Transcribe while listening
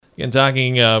Again,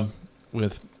 talking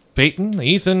with Peyton,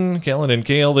 Ethan, Kellen, and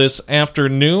Kale this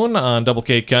afternoon on Double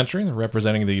K Country. They're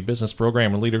representing the business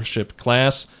program and leadership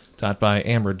class taught by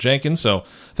Amber Jenkins. So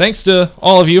thanks to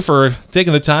all of you for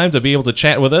taking the time to be able to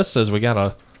chat with us, as we got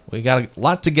a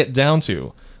lot to get down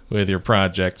to with your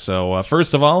project. So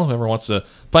first of all, whoever wants to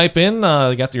pipe in,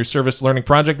 you got your service learning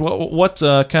project. What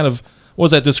kind of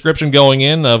was that description going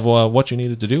in of what you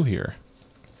needed to do here?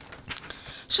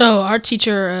 So our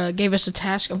teacher gave us a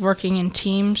task of working in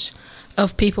teams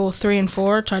of people 3 and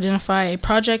 4 to identify a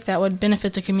project that would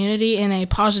benefit the community in a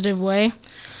positive way.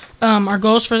 Our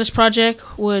goals for this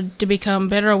project would to become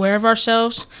better aware of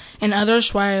ourselves and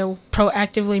others while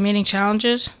proactively meeting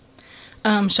challenges.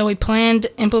 So we planned,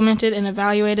 implemented, and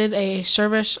evaluated a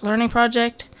service learning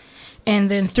project.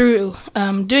 And then through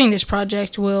doing this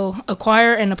project, we'll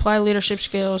acquire and apply leadership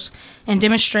skills and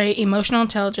demonstrate emotional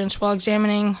intelligence while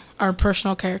examining our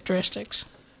personal characteristics.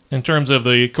 In terms of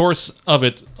the course of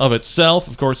itself,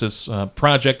 of course, this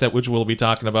project that which we'll be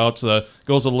talking about,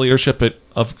 goals of leadership,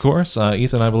 of course.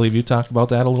 Ethan, I believe you talked about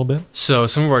that a little bit. So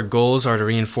some of our goals are to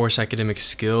reinforce academic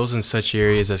skills in such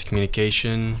areas as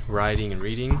communication, writing, and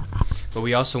reading. But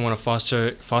we also want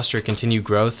to foster continued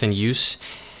growth and use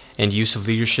of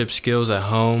leadership skills at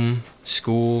home,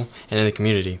 school, and in the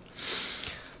community.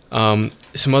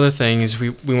 Some other things, we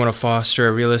want to foster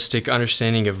a realistic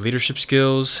understanding of leadership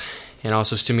skills and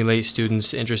also stimulate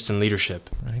students' interest in leadership.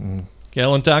 Right.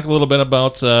 Kellen, talk a little bit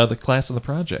about the class of the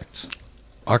project.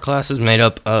 Our class is made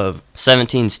up of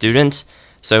 17 students,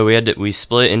 so we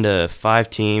split into 5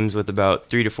 teams with about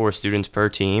 3 to 4 students per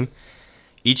team.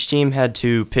 Each team had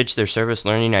to pitch their service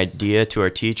learning idea to our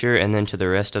teacher and then to the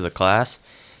rest of the class.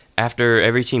 After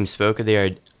every team spoke of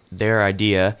their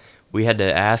idea, we had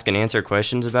to ask and answer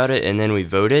questions about it, and then we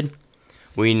voted.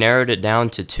 We narrowed it down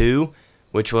to 2,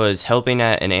 which was helping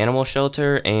at an animal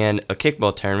shelter and a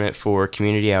kickball tournament for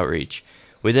community outreach.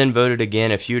 We then voted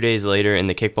again a few days later, and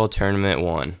the kickball tournament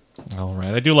won. All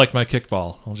right. I do like my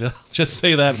kickball. I'll just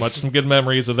say that much. Some good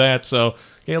memories of that. So,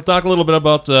 Gail, talk a little bit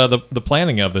about the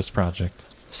planning of this project.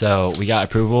 So we got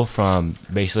approval from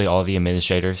basically all the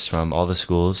administrators from all the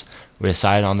schools. We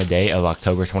decided on the date of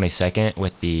October 22nd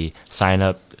with the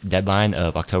sign-up deadline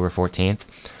of October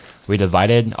 14th. We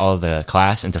divided all of the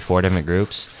class into 4 different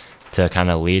groups to kind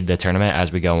of lead the tournament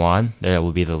as we go on. There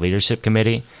will be the leadership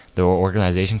committee, the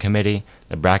organization committee,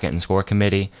 the bracket and score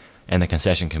committee, and the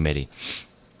concession committee.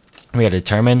 We have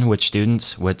determined which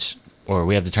students would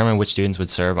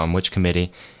serve on which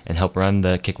committee and help run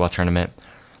the kickball tournament.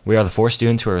 We are the 4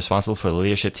 students who are responsible for the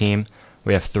leadership team.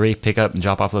 We have 3 pickup and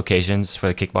drop-off locations for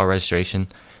the kickball registration: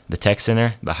 the tech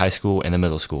center, the high school, and the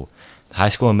middle school. The high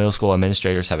school and middle school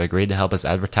administrators have agreed to help us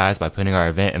advertise by putting our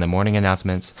event in the morning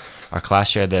announcements. Our class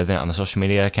shared the event on the social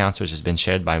media accounts, which has been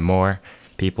shared by more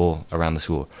people around the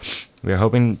school. We are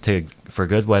hoping for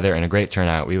good weather and a great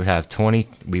turnout. We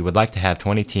would like to have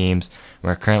 20 teams.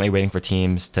 We're currently waiting for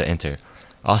teams to enter.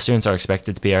 All students are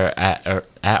expected to be at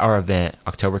our event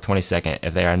October 22nd.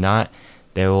 If they are not,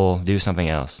 they will do something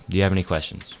else. Do you have any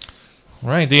questions?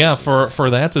 Right, yeah. For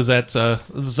that, is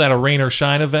that a rain or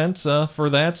shine event for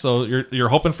that? So you're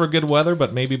hoping for good weather,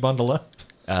 but maybe bundle up.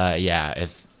 Yeah.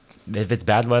 If it's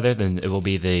bad weather, then it will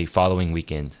be the following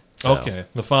weekend. So. Okay,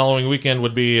 the following weekend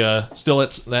would be still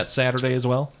at that Saturday as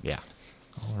well. Yeah.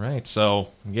 All right. So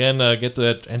again, get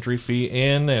that entry fee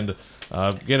in and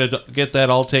get that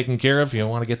all taken care of. You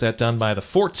want to get that done by the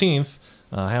 14th.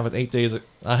 Have it 8 days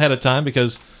ahead of time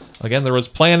because, again, there was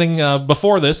planning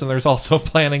before this, and there's also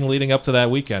planning leading up to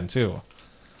that weekend, too.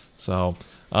 So,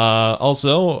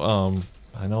 also,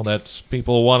 I know that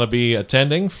people want to be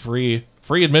attending. Free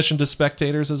admission to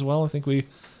spectators as well. I think we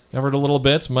covered a little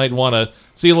bit. Might want to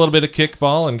see a little bit of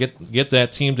kickball and get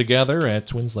that team together at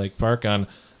Twins Lake Park on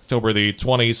October the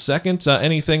 22nd.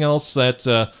 Anything else that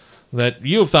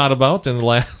you have thought about in the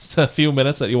last few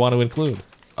minutes that you want to include?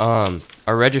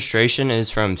 Our registration is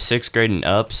from 6th grade and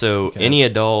up, so any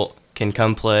adult can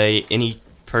come play. Any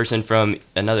person from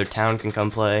another town can come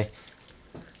play.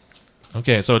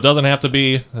 Okay, so it doesn't have to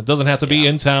be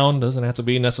in town, doesn't have to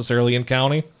be necessarily in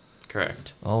county.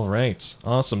 Correct. All right,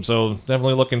 awesome. So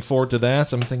definitely looking forward to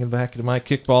that. I'm thinking back to my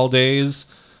kickball days.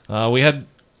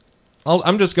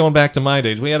 I'm just going back to my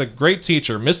days. We had a great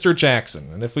teacher, Mr.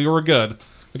 Jackson, and if we were good,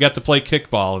 we got to play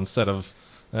kickball instead of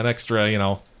an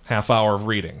extra, half hour of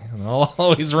reading. And I'll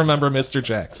always remember Mr.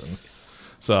 Jackson.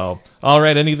 So, all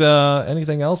right.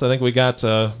 Anything else? I think we got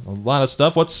a lot of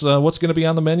stuff. What's going to be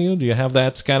on the menu? Do you have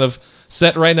that kind of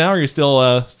set right now, or are you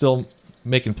still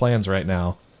making plans right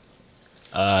now?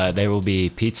 There will be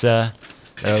pizza.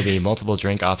 There will be multiple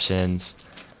drink options.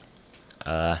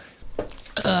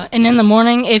 And in the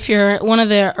morning, if you're one of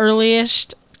the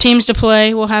earliest teams to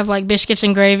play, we'll have like biscuits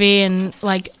and gravy and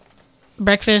like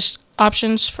breakfast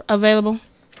options available.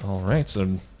 All right,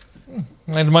 so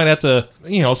I might have to,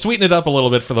 sweeten it up a little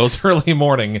bit for those early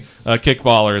morning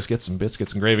kickballers. Get some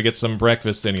biscuits and gravy, get some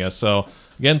breakfast in you. So,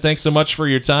 again, thanks so much for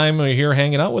your time here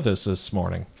hanging out with us this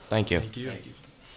morning. Thank you. Thank you.